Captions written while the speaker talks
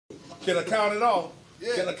Can I count it off?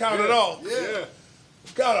 Yeah. Can I count it off? Yeah.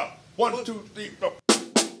 Count up. 1, 2, 3, 4.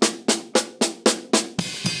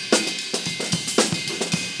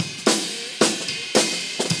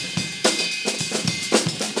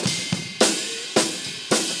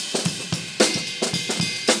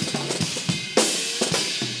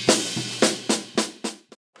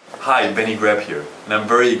 Hi, Benny Greb here, and I'm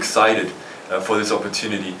very excited for this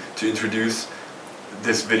opportunity to introduce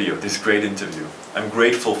this video, this great interview. I'm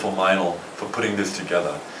grateful for MEINL for putting this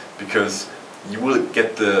together, because you will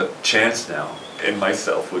get the chance now, and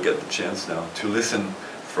myself will get the chance now, to listen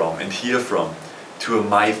from and hear from two of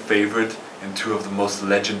my favorite and two of the most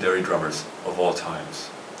legendary drummers of all times,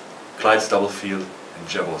 Clyde Stubblefield and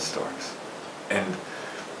Jabo Starks. And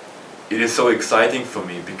it is so exciting for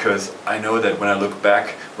me because I know that when I look back,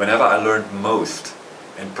 whenever I learned most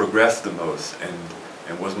and progressed the most and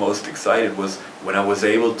was most excited was when I was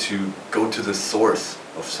able to go to the source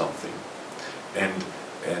of something. And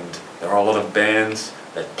there are a lot of bands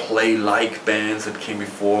that play like bands that came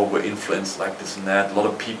before, were influenced like this and that. A lot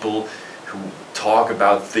of people who talk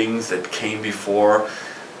about things that came before,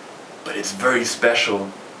 but it's very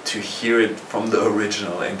special to hear it from the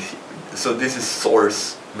original. And so this is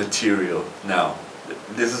source material now.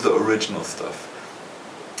 This is the original stuff.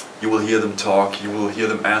 You will hear them talk, you will hear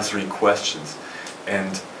them answering questions.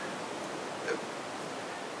 And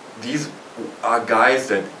these are guys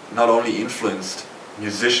that not only influenced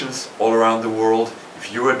musicians all around the world.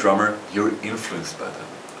 If you're a drummer, you're influenced by them.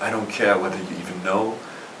 I don't care whether you even know.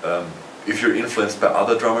 If you're influenced by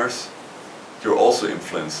other drummers, you're also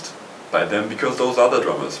influenced by them, because those other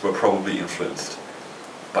drummers were probably influenced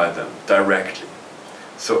by them directly.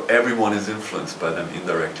 So everyone is influenced by them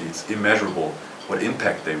indirectly. It's immeasurable what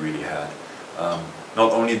impact they really had.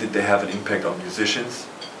 Not only did they have an impact on musicians,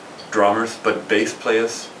 drummers, but bass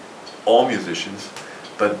players, all musicians,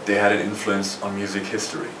 but they had an influence on music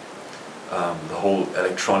history. The whole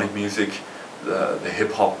electronic music, the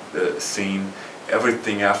hip-hop scene,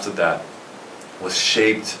 everything after that was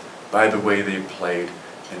shaped by the way they played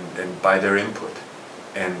and by their input.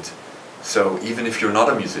 And so even if you're not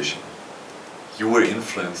a musician, you were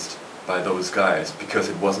influenced by those guys, because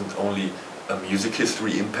it wasn't only a music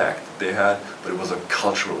history impact that they had, but it was a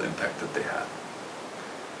cultural impact that they had.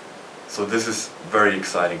 So this is very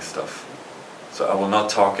exciting stuff. So I will not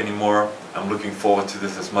talk anymore. I'm looking forward to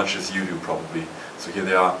this as much as you do, probably. So here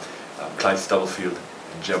they are, Clyde Stubblefield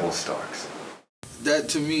and Jabo Starks. That,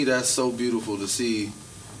 to me, that's so beautiful to see,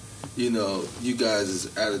 you know, you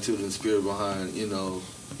guys' attitude and spirit behind, you know,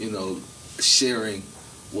 sharing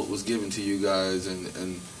what was given to you guys,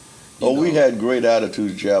 and we had great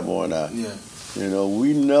attitudes, Jabo and I. Yeah. You know,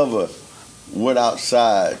 we never went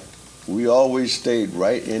outside. We always stayed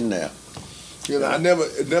right in there. You know, I never,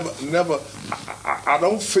 I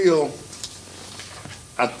don't feel,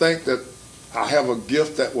 I think that I have a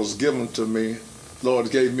gift that was given to me. Lord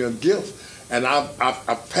gave me a gift. And I've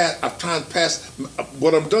tried to pass,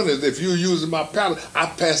 what I'm doing is, if you're using my palette, I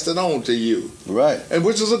passed it on to you. Right. And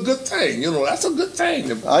which is a good thing, you know, that's a good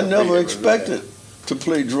thing. I never expected to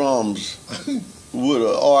play drums with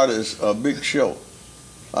an artist, a big show.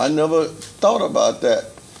 I never thought about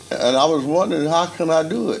that. And I was wondering, how can I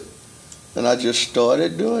do it? And I just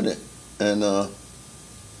started doing it. And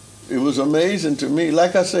it was amazing to me.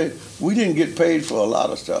 Like I said, we didn't get paid for a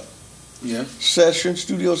lot of stuff. Yeah.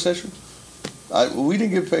 Studio sessions. We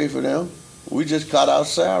didn't get paid for them. We just got our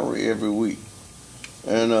salary every week.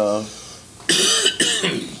 And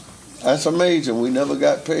that's amazing. We never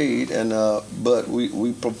got paid, and but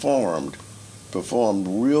we performed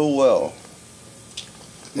real well.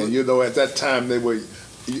 And you know, at that time,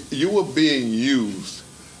 you were being used,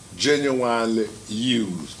 genuinely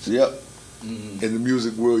used. Yep. Mm-hmm. In the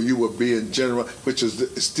music world, you were being genuine, which is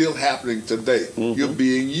still happening today. Mm-hmm. You're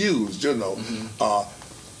being used, you know. Mm-hmm.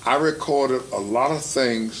 I recorded a lot of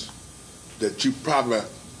things that you probably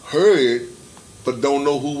heard, but don't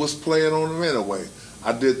know who was playing on them anyway.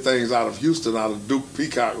 I did things out of Houston, out of Duke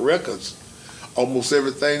Peacock Records. Almost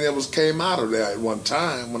everything that came out of there at one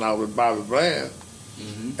time when I was by the band.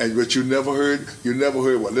 Mm-hmm. And but you never heard.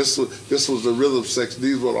 Well, this was the rhythm section.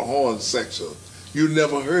 These were the horn section. You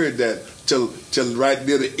never heard that till right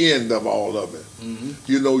near the end of all of it.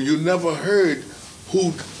 Mm-hmm. You know, you never heard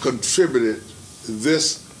who contributed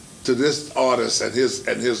this to this artist and his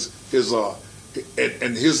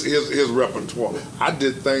repertoire. I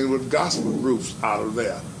did things with gospel groups out of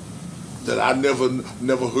there that I never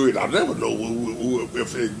heard. I never know who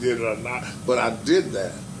if they did it or not, but I did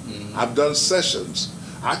that. Mm-hmm. I've done sessions.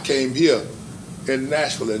 I came here in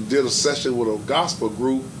Nashville and did a session with a gospel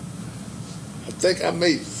group. I think I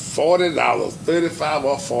made $40, $35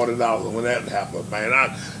 or $40 when that happened, man.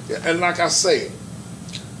 And like I say,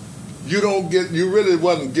 you really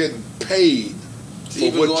wasn't getting paid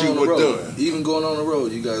for what you were doing. Even going on the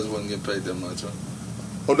road, you guys wasn't getting paid that much, huh?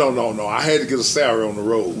 Oh no! I had to get a salary on the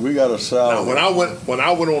road. We got a salary. Now, when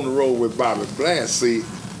I went on the road with Bobby Bland, see.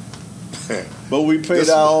 But we paid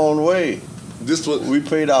our own way. We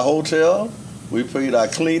paid our hotel, we paid our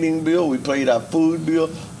cleaning bill, we paid our food bill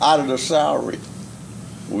out of the salary.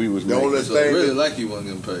 We was the only so thing really like you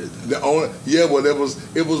wasn't getting paid. Well,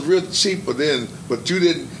 it was real cheaper then, but you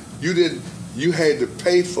had to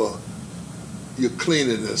pay for your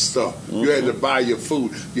cleaning and stuff. Mm-hmm. You had to buy your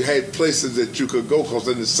food. You had places that you could go, because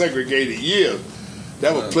in the segregated years,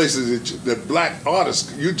 there were places that black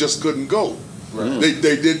artists you just couldn't go. Right.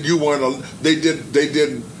 They didn't. You weren't. They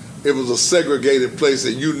didn't. It was a segregated place,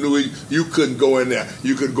 and you knew you couldn't go in there.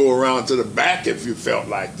 You could go around to the back if you felt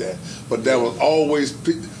like that. But there was always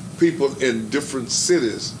people in different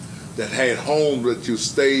cities that had homes that you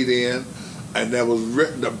stayed in, and there was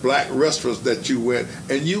the black restaurants that you went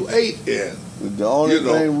and you ate in. The only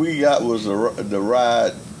thing we got was the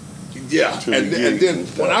ride. Yeah, and then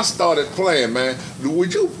when I started playing, man,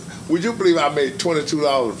 would you believe I made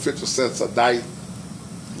 $22.50 a night?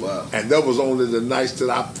 Wow! And that was only the nights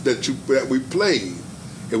that we played.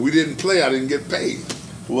 If we didn't play, I didn't get paid.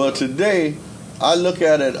 Well, today I look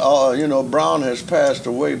at it. Brown has passed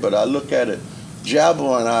away, but I look at it.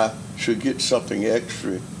 Jabo and I should get something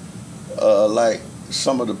extra, like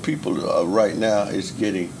some of the people right now is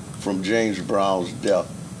getting from James Brown's death.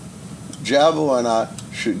 Jabo and I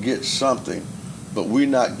should get something, but we're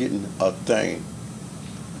not getting a thing.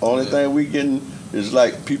 Only thing we getting is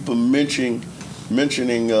like people mentioning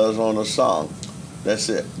us on a song. That's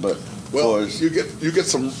it. But you get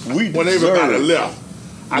some. When everybody left,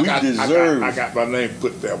 I deserve. got my name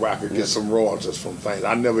put there where I could get some royalties from things.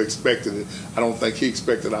 I never expected it. I don't think he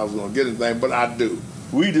expected I was going to get anything, but I do.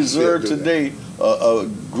 We deserve today a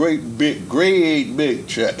great big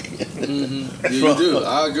check. Mm-hmm. You do.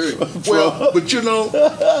 I agree. Well, but you know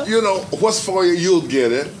what's for you, you'll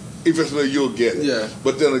get it. Eventually, you'll get it. Yeah.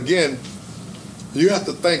 But then again, you have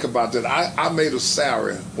to think about that. I made a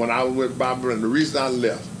salary when I was with Bobby, and the reason I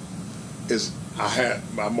left is I had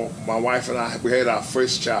my wife and I. We had our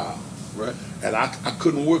first child, right? And I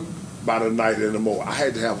couldn't work by the night anymore. I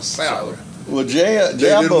had to have a salary. Well, they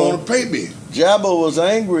didn't want to pay me. Jabo was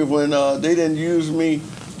angry when they didn't use me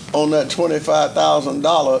on that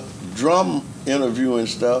 $25,000 drum interview and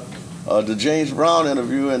stuff. The James Brown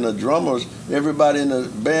interview, and the drummers, everybody in the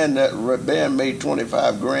band, that band made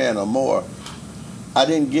 $25,000 or more. I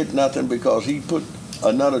didn't get nothing because he put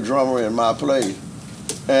another drummer in my place.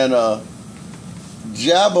 And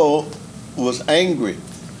Jabo was angry.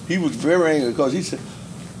 He was very angry because he said,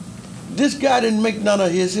 this guy didn't make none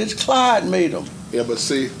of his hits. Clyde made them. Yeah, but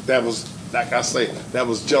see, that was, like I say, that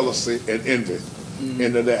was jealousy and envy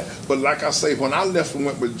into that. But like I say, when I left and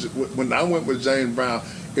when I went with James Brown,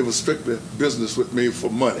 it was strictly business with me for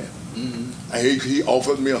money. Mm-hmm. And he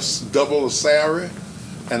offered me a double a salary,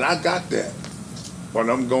 and I got that. When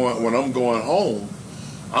I'm going home,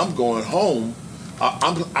 I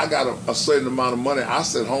got a certain amount of money. I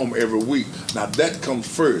send home every week. Now that comes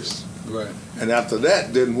first. Right. And after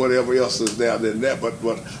that, then whatever else is there, then that.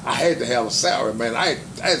 But I had to have a salary, man. I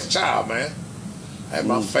had a child, man. I had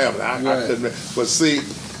my family. I couldn't. But see,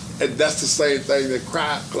 and that's the same thing that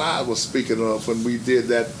Clyde was speaking of when we did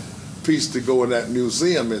that piece to go in that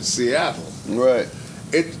museum in Seattle. Right.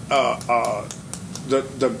 The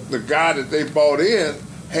guy that they brought in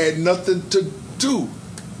had nothing to do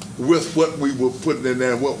with what we were putting in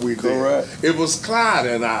there and what we did. Correct. It was Clyde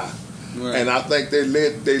and I. Right. And I think they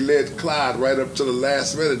led Clyde right up to the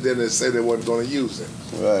last minute. Then they said they wasn't going to use it.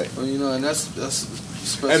 Right. Well, and that's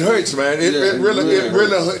it hurts, man. It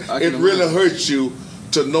really hurts you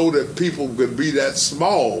to know that people could be that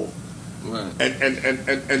small, right?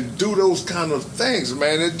 And do those kind of things,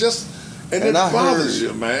 man. It bothers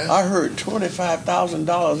you, man. I heard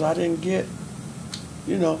 $25,000 I didn't get.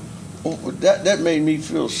 That made me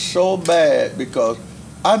feel so bad because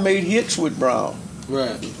I made hits with Brown.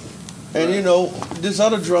 Right. And this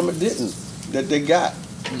other drummer didn't, that they got.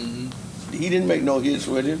 Mm-hmm. He didn't make no hits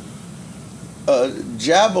with him.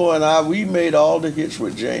 Jabo and I, we made all the hits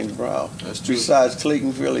with James Brown. That's true. Besides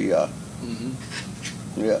Clayton Philly. Mm-hmm.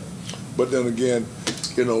 Yeah. But then again,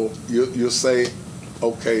 you'll say,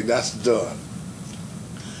 okay, that's done.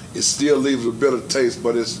 It still leaves a bitter taste,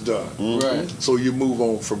 but it's done. Mm-hmm. Right. So you move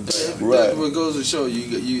on from there. Right. That's what goes to show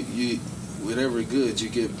you with every good you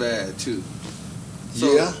get bad too.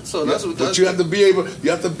 So, yeah. So that's what. But you have to be able.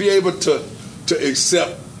 You have to be able to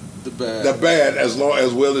accept the bad. The bad as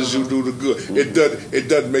well as you do the good. It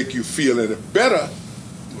doesn't make you feel any better.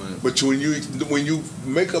 Right. But when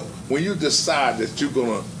you decide that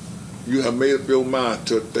you have made up your mind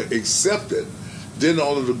to accept it, then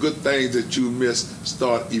all of the good things that you missed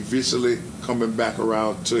start eventually coming back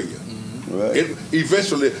around to you. Right.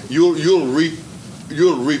 Eventually, you'll reap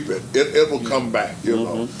it. It will come back. You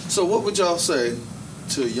know. So, what would y'all say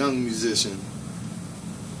to a young musician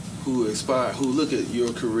who look at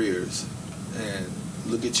your careers and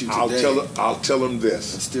look at you today? I'll tell them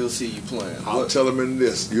this. And still see you playing. I'll tell them in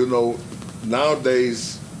this. You know,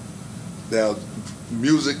 nowadays there's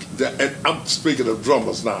music. And I'm speaking of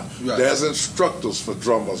drummers now. Right. There's instructors for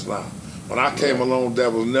drummers now. When I came along, there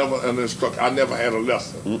was never an instructor. I never had a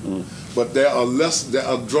lesson. But there are lessons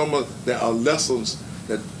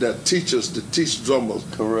that teachers to teach drummers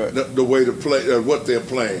the way to play, what they're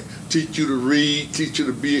playing. Teach you to read, teach you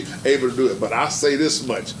to be able to do it. But I say this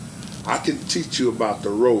much. I can teach you about the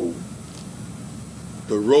road.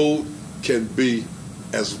 The road can be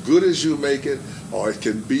as good as you make it, or it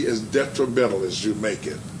can be as detrimental as you make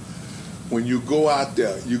it. When you go out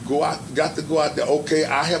there, got to go out there. Okay,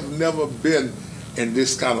 I have never been in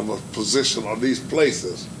this kind of a position or these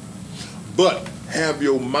places, but have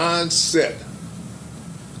your mind set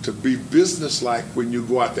to be businesslike when you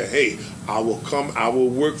go out there. Hey, I will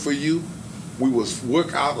work for you. We will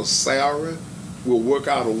work out a salary. We'll work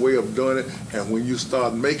out a way of doing it. And when you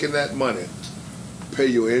start making that money, pay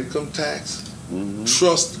your income tax.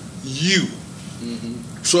 Trust you.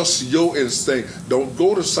 Trust your instinct. Don't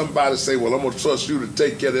go to somebody and say, well, I'm going to trust you to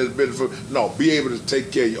take care of this business. No, be able to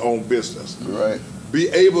take care of your own business. Right. Be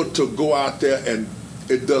able to go out there, and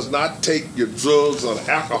it does not take your drugs or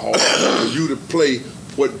alcohol for you to play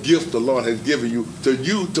what gift the Lord has given you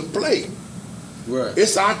to play. Right.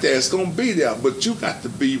 It's out there. It's going to be there. But you got to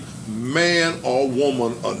be man or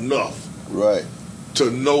woman enough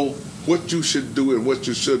to know what you should do and what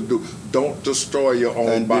you shouldn't do. Don't destroy your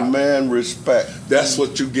own body. And demand respect. That's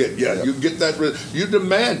what you get. Yeah, you get that. You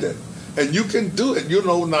demand it, and you can do it. You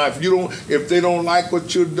know, now if they don't like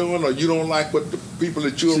what you're doing, or you don't like what the people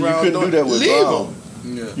that you're around you couldn't do that with leave Brown.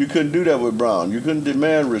 them. Yeah. You couldn't do that with Brown. You couldn't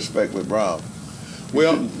demand respect with Brown.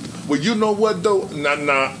 Well, you know what though?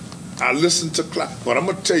 Now, I listened to Clyde, but I'm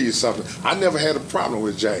gonna tell you something. I never had a problem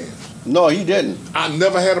with James. No, he didn't. I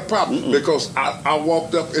never had a problem because I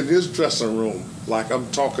walked up in his dressing room like I'm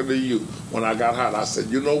talking to you when I got hired. I said,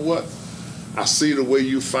 you know what? I see the way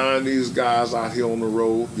you find these guys out here on the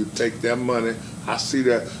road. You take their money. I see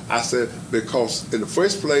that. I said, because in the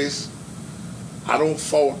first place, I don't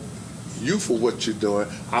fault you for what you're doing.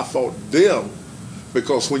 I fault them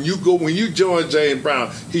because when you join James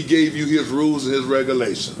Brown, he gave you his rules and his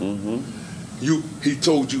regulations. He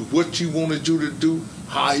told you what he wanted you to do,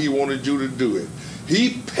 how he wanted you to do it.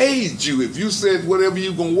 He paid you. If you said whatever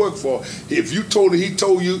you're going to work for, if he told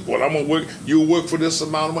you, well, I'm going to work, you'll work for this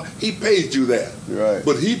amount of money, he paid you that. Right.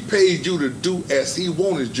 But he paid you to do as he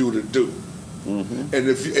wanted you to do. And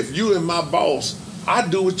if you and my boss, I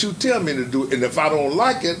do what you tell me to do, and if I don't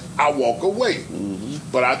like it, I walk away.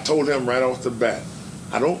 But I told him right off the bat,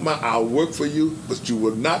 I don't mind, I'll work for you, but you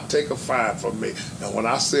will not take a fine from me. And when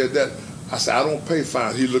I said that, I said, I don't pay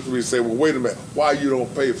fines. He looked at me and said, well, wait a minute, why you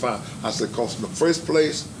don't pay fines? I said, because in the first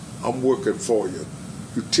place, I'm working for you.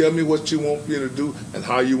 You tell me what you want me to do and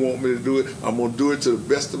how you want me to do it. I'm going to do it to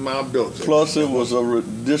the best of my ability. Plus, it was a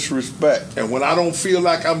disrespect. And when I don't feel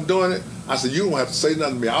like I'm doing it, I said, you don't have to say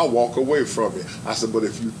nothing to me. I'll walk away from you. I said, but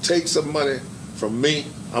if you take some money from me,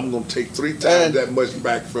 I'm going to take 3 times that much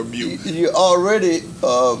back from you. You're already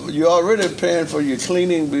paying for your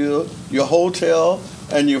cleaning bill, your hotel,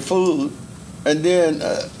 and your food. And then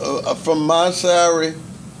from my salary,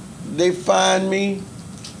 they find me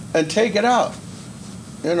and take it out.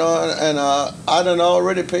 You know, and I done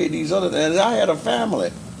already paid these other things. And I had a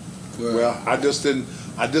family. Well, I just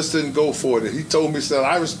didn't go for it. And he told me, son,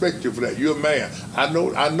 I respect you for that. You're a man. I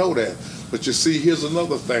know that. But you see, here's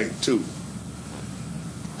another thing too.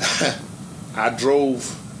 I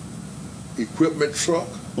drove equipment truck.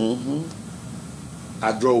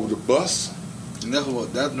 I drove the bus. And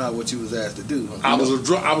that's not what you was asked to do. I was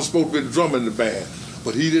supposed to be the drummer in the band,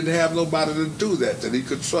 but he didn't have nobody to do that he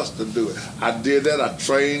could trust to do it. I did that. I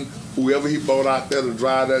trained whoever he brought out there to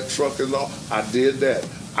drive that truck and all. I did that.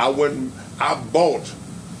 I bought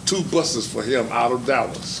 2 buses for him out of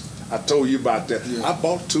Dallas. I told you about that. Yeah. I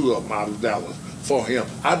bought 2 of them out of Dallas for him.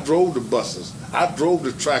 I drove the buses. I drove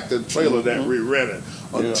the tractor and trailer that we rented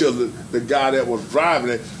until the guy that was driving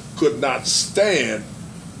it could not stand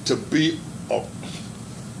to be.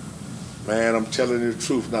 Man, I'm telling you the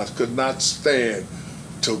truth now. Could not stand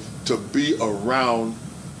to be around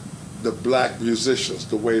the black musicians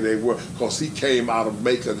the way they were, because he came out of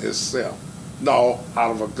Macon himself. No,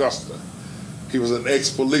 out of Augusta. He was an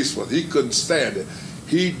ex-policeman. He couldn't stand it.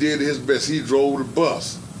 He did his best. He drove the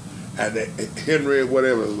bus. And Henry,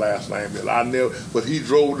 whatever his last name is, but he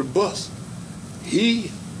drove the bus.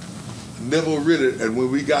 He never really, and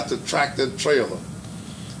when we got the tractor and trailer,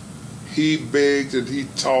 he begged and he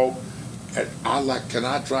talked, and can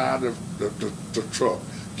I drive the truck?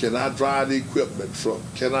 Can I drive the equipment truck?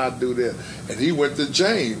 Can I do that? And he went to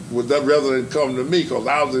James rather than come to me, because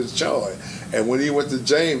I was in charge. And when he went to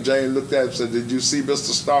James, James looked at him and said, "Did you see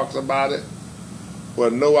Mr. Starks about it?"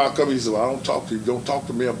 "Well, no, I'll come." He said, "Well, I don't talk to you. Don't talk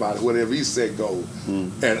to me about it. Whatever he said goes."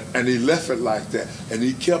 And he left it like that. And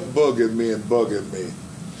he kept bugging me.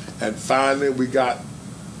 And finally, we got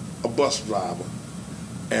a bus driver.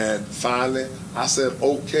 And finally, I said,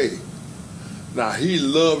 "Okay." Now, he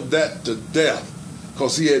loved that to death,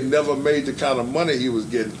 because he had never made the kind of money he was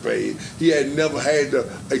getting paid. He had never had the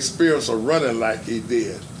experience of running like he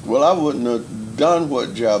did. Well, I wouldn't have done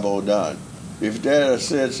what Jabo done. If Dad had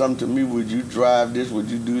said something to me, "Would you drive this? Would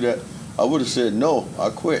you do that?" I would have said, "No, I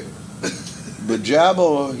quit." But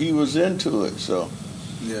Jabo, he was into it, so.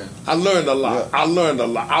 Yeah. I learned a lot. Yeah. I learned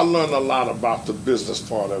a lot about the business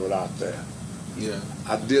part of it out there. Yeah.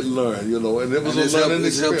 I did learn, and it was and a learning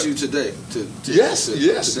it's helped experience. you today. Yes.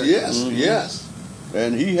 Mm-hmm. Yes.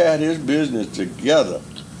 And he had his business together.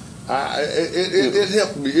 It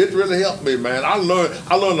helped me. It really helped me, man. I learned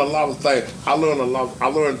a lot of things. I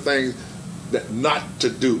learned things that not to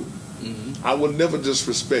do. Mm-hmm. I would never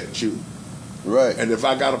disrespect you. Right. And if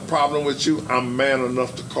I got a problem with you, I'm man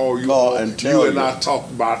enough to call you and tell you. And I talk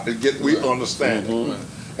about it and we understand it. Right.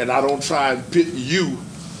 And I don't try and pit you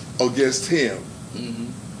against him. Mm-hmm.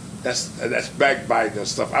 That's backbiting and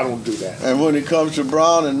stuff. I don't do that. And when it comes to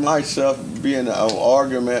Brown and myself being an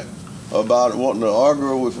argument about wanting to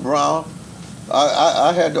argue with Brown,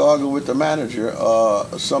 I had to argue with the manager,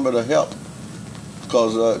 some of the help,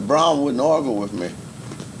 because Brown wouldn't argue with me.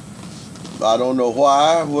 I don't know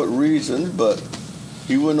why, what reason, but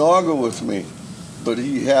he wouldn't argue with me. But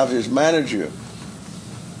he have his manager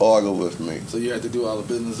argue with me. So you had to do all the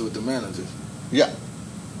business with the managers. Yeah.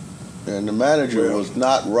 And the manager was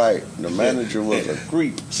not right. The manager was a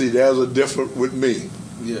creep. See, there's a difference with me.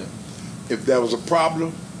 Yeah. If there was a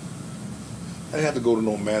problem, I didn't have to go to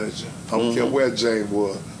no manager. I don't care where James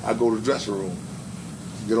was. I go to the dressing room,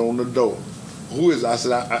 get on the door. Who is it? I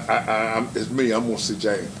said, it's me. I'm going to see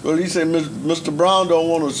James. Well, he said, "Mr. Brown don't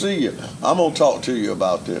want to see you. I'm going to talk to you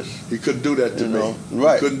about this." He couldn't do that to me.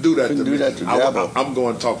 Right. He couldn't do that Couldn't to do me. that to Jabo. I'm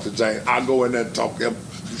going to talk to James. I go in there and talk to him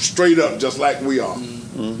straight up, just like we are.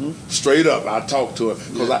 Mm-hmm. Straight up, I talk to him.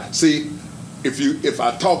 Because I see, if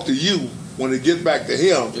I talk to you, when it get back to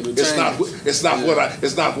him, it's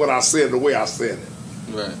not what I said the way I said it.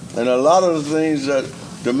 Right. And a lot of the things that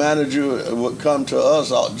the manager would come to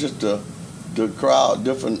us, just the crowd,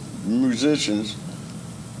 different musicians,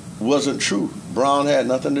 wasn't true. Brown had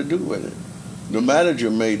nothing to do with it. The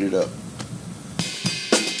manager made it up.